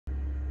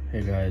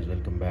Hey guys,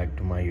 welcome back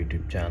to my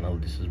YouTube channel.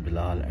 This is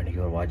Bilal and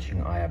you are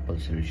watching iApple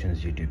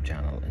Solutions YouTube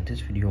channel. In this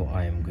video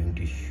I am going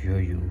to show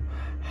you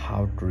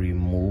how to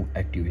remove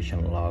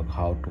activation lock,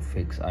 how to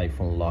fix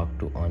iPhone lock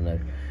to honor.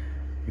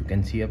 You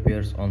can see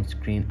appears on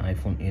screen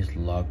iPhone is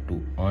locked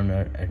to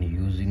honor and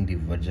using the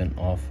version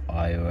of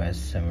iOS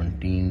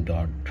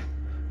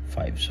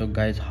 17.5. So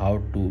guys,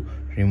 how to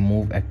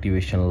remove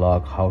activation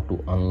lock, how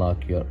to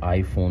unlock your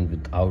iPhone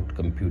without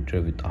computer,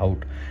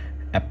 without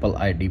Apple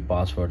ID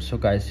password. So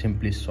guys,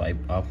 simply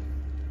swipe up,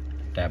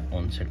 tap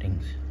on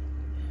settings,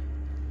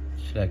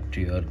 select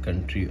your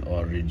country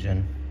or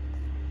region.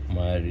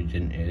 My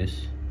region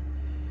is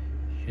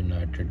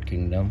United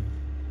Kingdom,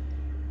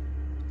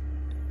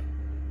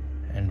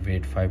 and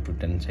wait 5 to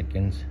 10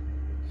 seconds.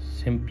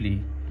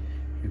 Simply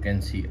you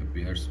can see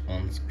appears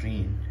on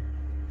screen,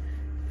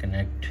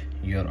 connect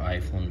your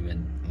iPhone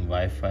with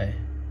Wi-Fi,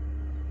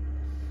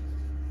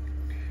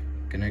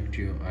 connect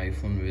your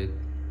iPhone with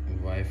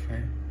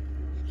Wi-Fi,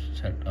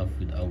 set up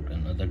without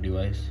another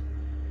device.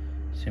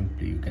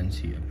 Simply you can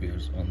see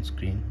appears on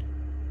screen,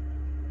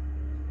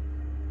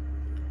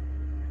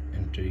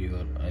 enter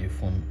your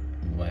iPhone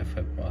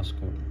Wi-Fi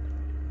passcode,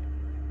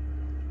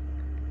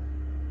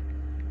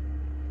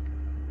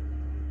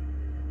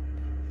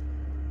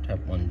 tap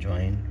on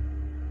join.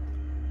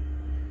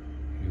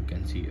 You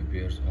can see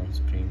appears on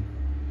screen.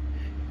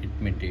 It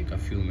may take a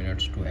few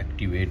minutes to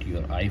activate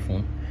your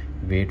iPhone.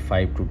 Wait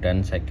 5 to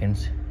 10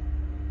 seconds.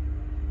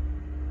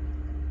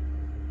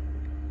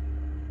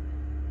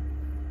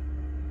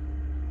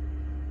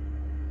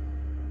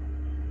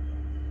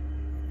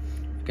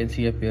 You can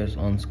see appears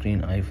on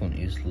screen iPhone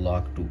is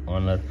locked to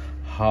honor.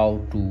 How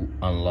to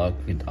unlock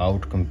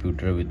without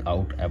computer,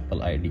 without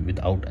Apple ID,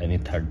 without any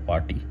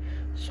third-party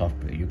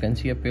software. You can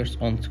see appears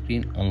on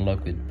screen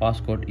unlock with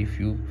passcode. If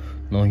you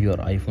know your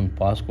iPhone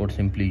passcode,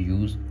 simply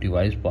use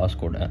device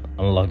passcode and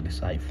unlock this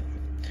iPhone.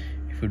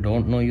 If you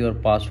don't know your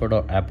password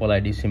or Apple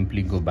ID,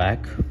 simply go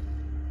back,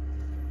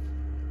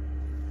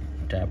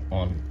 tap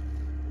on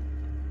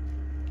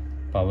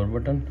power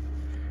button,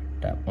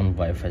 tap on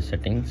Wi-Fi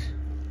settings,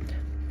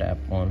 tap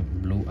on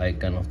blue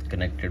icon of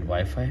connected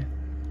Wi-Fi.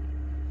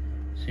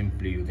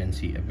 Simply you can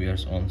see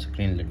appears on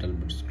screen. Little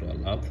bit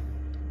scroll up,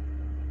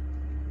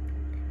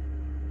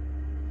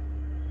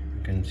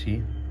 you can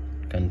see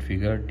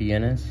configure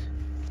DNS,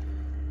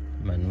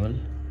 manual,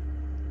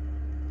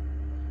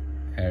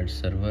 add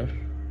server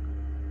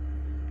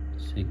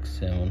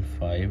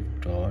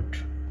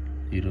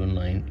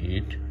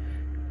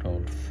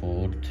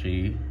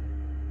 675.098.431.0.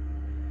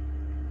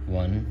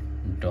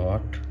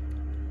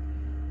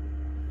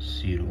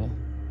 You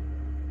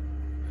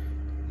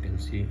can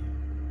see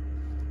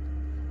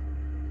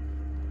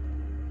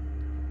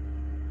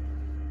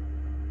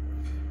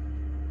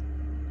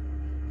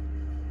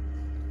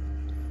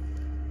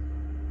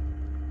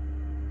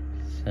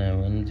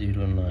seven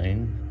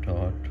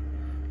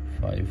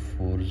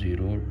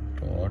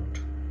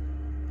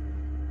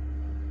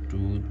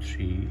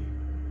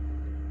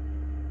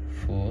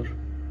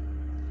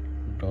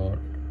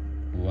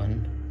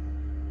 540.234.1.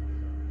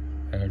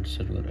 add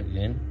server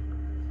again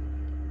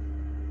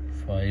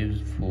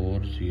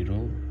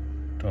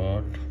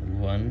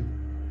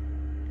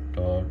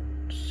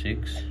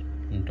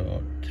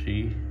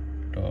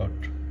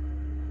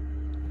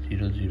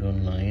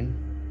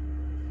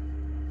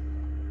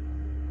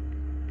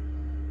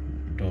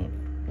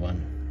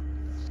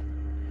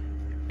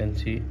You can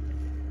see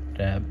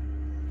tab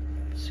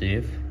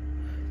save,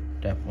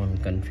 tap on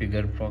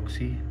configure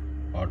proxy,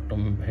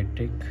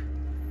 automatic,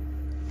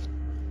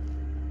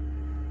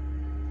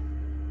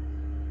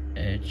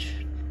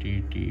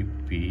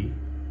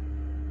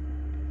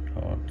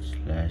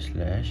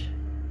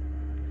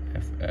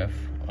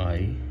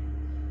 http://ffi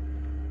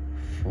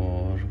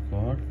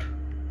forgot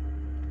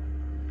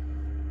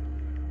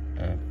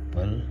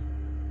apple.co.uk.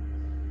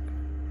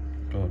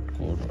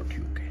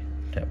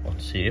 tap on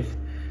save,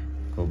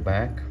 go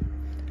back,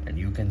 and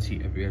you can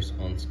see appears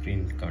on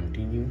screen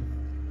continue.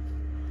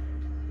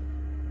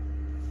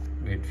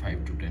 Wait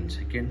 5 to 10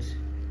 seconds.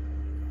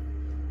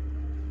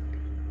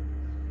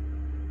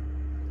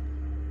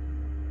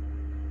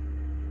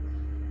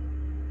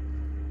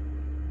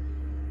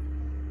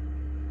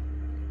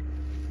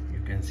 You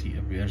can see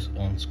appears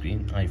on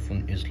screen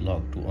iPhone is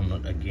locked to honor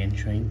again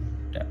showing.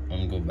 Tap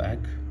on go back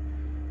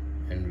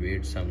and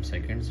wait some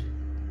seconds.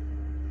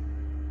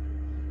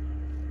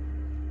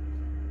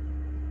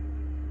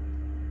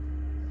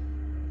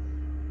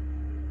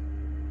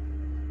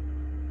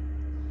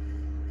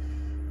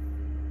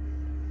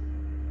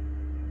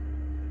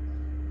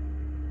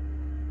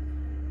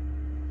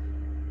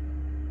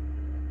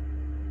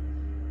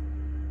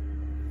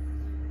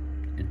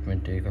 It may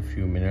take a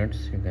few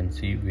minutes. You can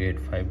see wait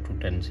 5 to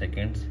 10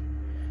 seconds.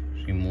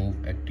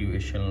 Remove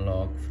activation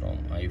lock from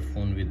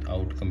iPhone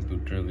without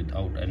computer,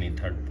 without any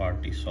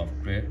third-party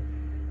software,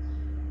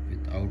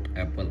 without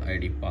Apple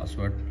ID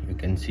password. You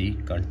can see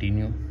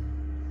continue.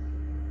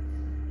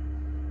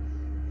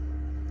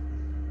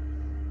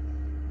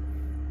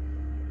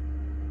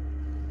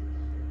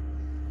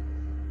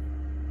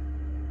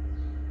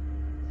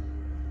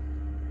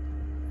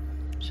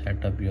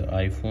 set up your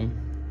iPhone.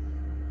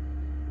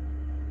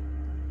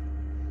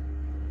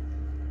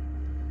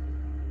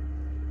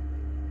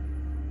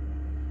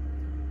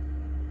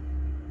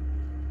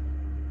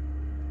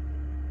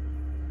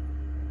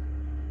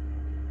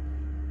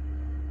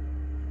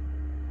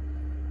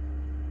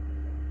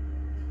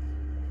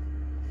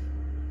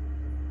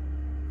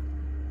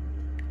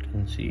 You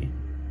can see.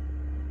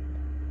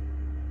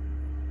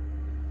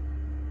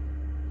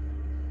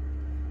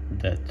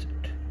 That's it.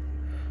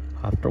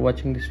 After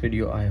watching this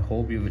video, I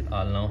hope you will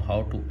all know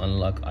how to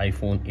unlock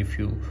iPhone if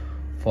you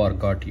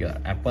forgot your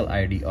Apple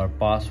ID or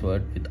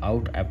password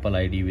without Apple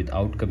ID,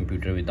 without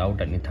computer,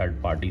 without any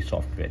third-party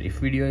software. If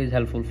video is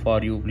helpful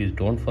for you, please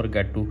don't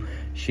forget to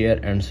share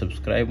and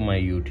subscribe my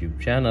YouTube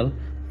channel.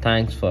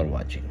 Thanks for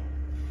watching.